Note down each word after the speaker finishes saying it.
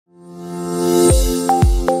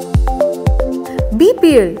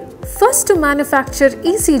BPL, first to manufacture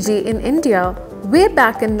ECG in India way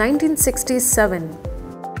back in 1967.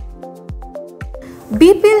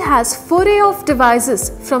 BPL has foray of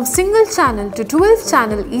devices from single channel to 12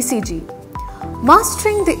 channel ECG,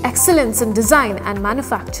 mastering the excellence in design and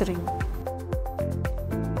manufacturing.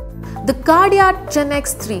 The Cardiart Gen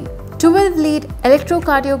X3 12-lead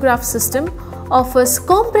electrocardiograph system offers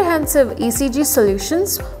comprehensive ECG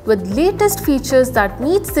solutions with latest features that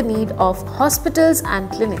meets the need of hospitals and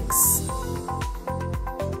clinics.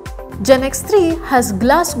 GenX3 has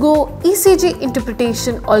Glasgow ECG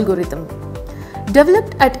Interpretation algorithm,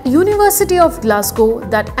 developed at University of Glasgow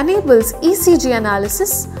that enables ECG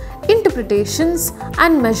analysis, interpretations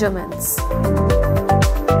and measurements.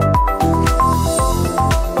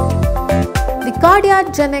 The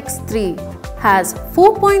Cardiart Gen X3 has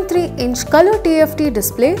 4.3-inch color TFT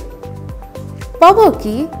display, power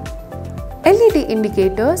key, LED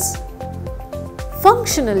indicators,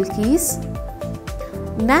 functional keys,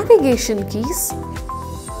 navigation keys,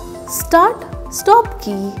 start-stop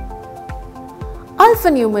key,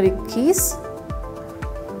 alphanumeric keys,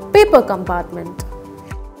 paper compartment.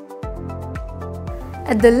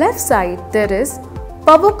 At the left side there is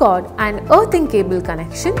power cord and earthing cable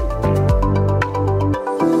connection.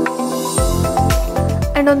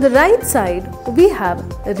 And on the right side, we have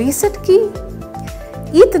a reset key,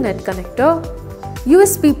 Ethernet connector,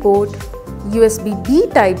 USB port, USB-B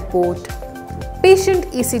type port, patient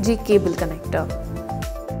ECG cable connector.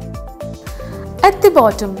 At the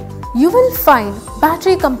bottom, you will find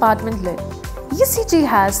battery compartment lid. ECG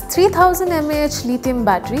has 3000 mAh lithium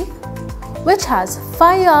battery, which has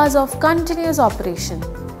 5 hours of continuous operation.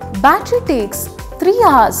 Battery takes 3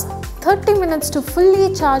 hours 30 minutes to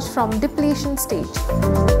fully charge from depletion stage.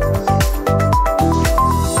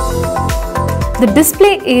 The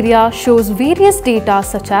display area shows various data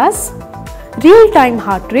such as real-time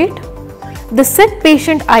heart rate. The set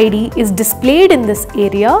patient ID is displayed in this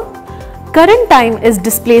area. Current time is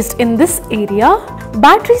displayed in this area.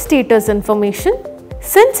 Battery status information,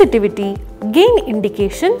 sensitivity, gain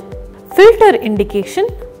indication, filter indication,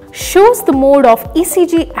 shows the mode of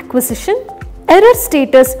ECG acquisition, error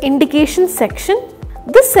status indication section.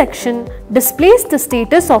 This section displays the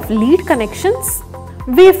status of lead connections,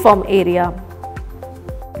 waveform area.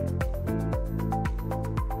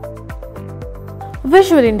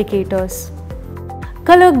 Visual indicators.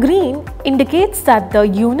 Color green indicates that the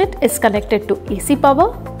unit is connected to AC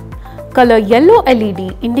power. Color yellow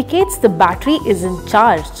LED indicates the battery is in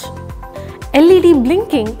charge. LED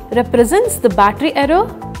blinking represents the battery error,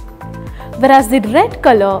 whereas the red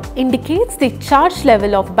color indicates the charge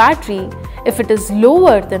level of battery if it is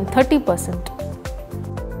lower than 30%.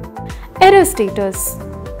 Error status.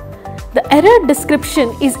 The error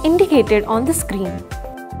description is indicated on the screen.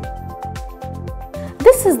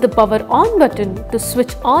 This is the power on button to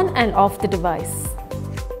switch on and off the device.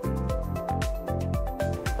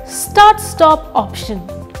 Start-stop option.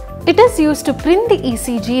 It is used to print the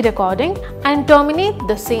ECG recording and terminate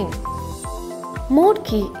the same. Mode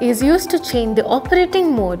key is used to change the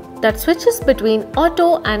operating mode that switches between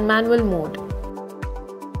auto and manual mode.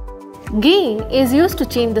 Gain is used to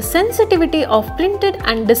change the sensitivity of printed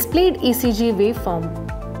and displayed ECG waveform.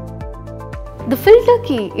 The filter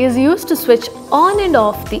key is used to switch on and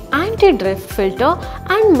off the anti-drift filter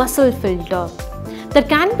and mussel filter that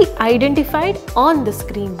can be identified on the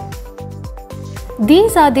screen.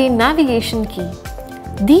 These are the navigation key.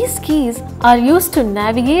 These keys are used to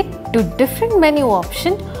navigate to different menu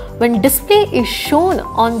options when display is shown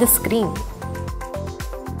on the screen.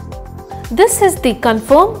 This is the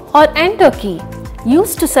confirm or enter key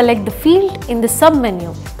used to select the field in the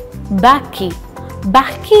sub-menu. Back key.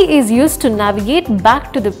 Back key is used to navigate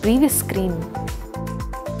back to the previous screen.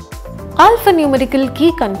 Alphanumerical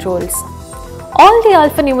key controls. All the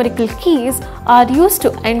alphanumerical keys are used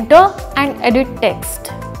to enter and edit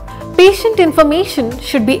text. Patient information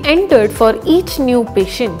should be entered for each new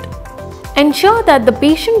patient. Ensure that the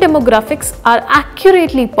patient demographics are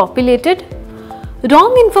accurately populated.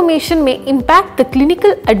 Wrong information may impact the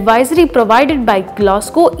clinical advisory provided by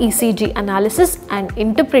Glasgow ECG analysis and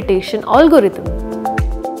interpretation algorithm.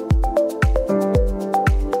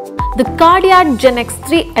 The Cardiart Gen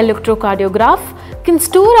X3 electrocardiograph can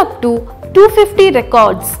store up to 250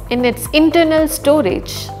 records in its internal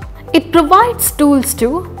storage. It provides tools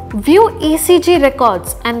to view ECG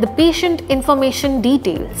records and the patient information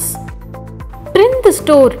details. Print the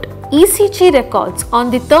stored ECG records on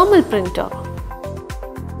the thermal printer.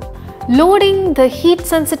 Loading the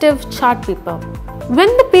heat-sensitive chart paper. When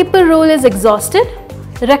the paper roll is exhausted,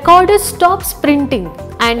 recorder stops printing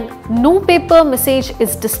and no paper message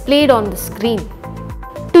is displayed on the screen.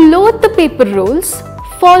 load the paper rolls,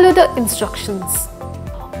 follow the instructions.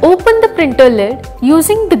 Open the printer lid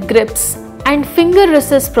using the grips and finger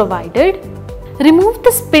recess provided. Remove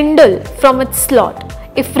the spindle from its slot.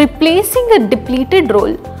 If replacing a depleted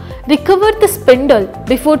roll, recover the spindle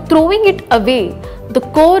before throwing it away the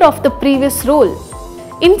core of the previous roll.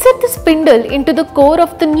 Insert the spindle into the core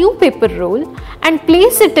of the new paper roll and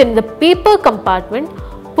place it in the paper compartment,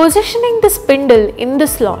 positioning the spindle in the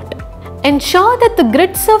slot. Ensure that the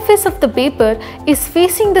grid surface of the paper is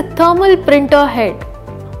facing the thermal printer head.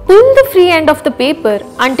 Pull the free end of the paper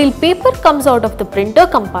until paper comes out of the printer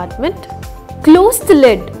compartment. Close the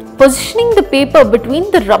lid, positioning the paper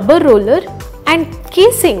between the rubber roller and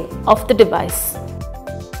casing of the device.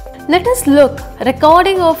 Let us look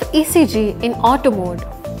recording of ECG in auto mode.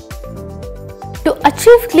 To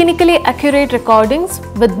achieve clinically accurate recordings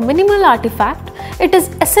with minimal artifact, it is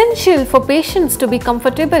essential for patients to be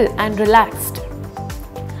comfortable and relaxed.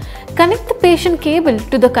 Connect the patient cable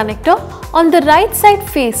to the connector on the right side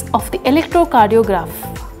face of the electrocardiograph.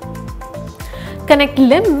 Connect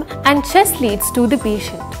limb and chest leads to the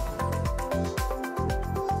patient.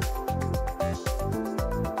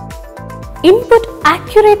 Input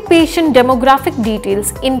accurate patient demographic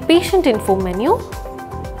details in patient info menu.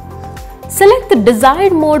 Select the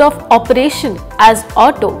desired mode of operation as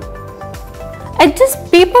auto.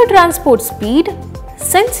 Adjust paper transport speed,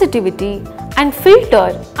 sensitivity and filter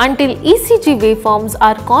until ECG waveforms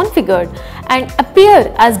are configured and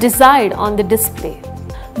appear as desired on the display.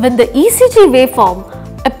 When the ECG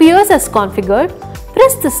waveform appears as configured,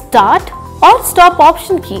 press the start or stop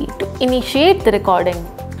option key to initiate the recording.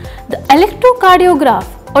 The electrocardiograph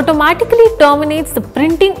automatically terminates the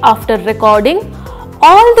printing after recording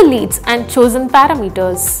all the leads and chosen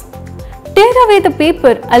parameters. Tear away the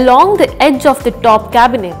paper along the edge of the top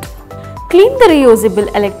cabinet. Clean the reusable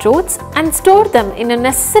electrodes and store them in a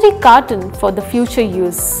necessary carton for the future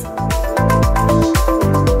use.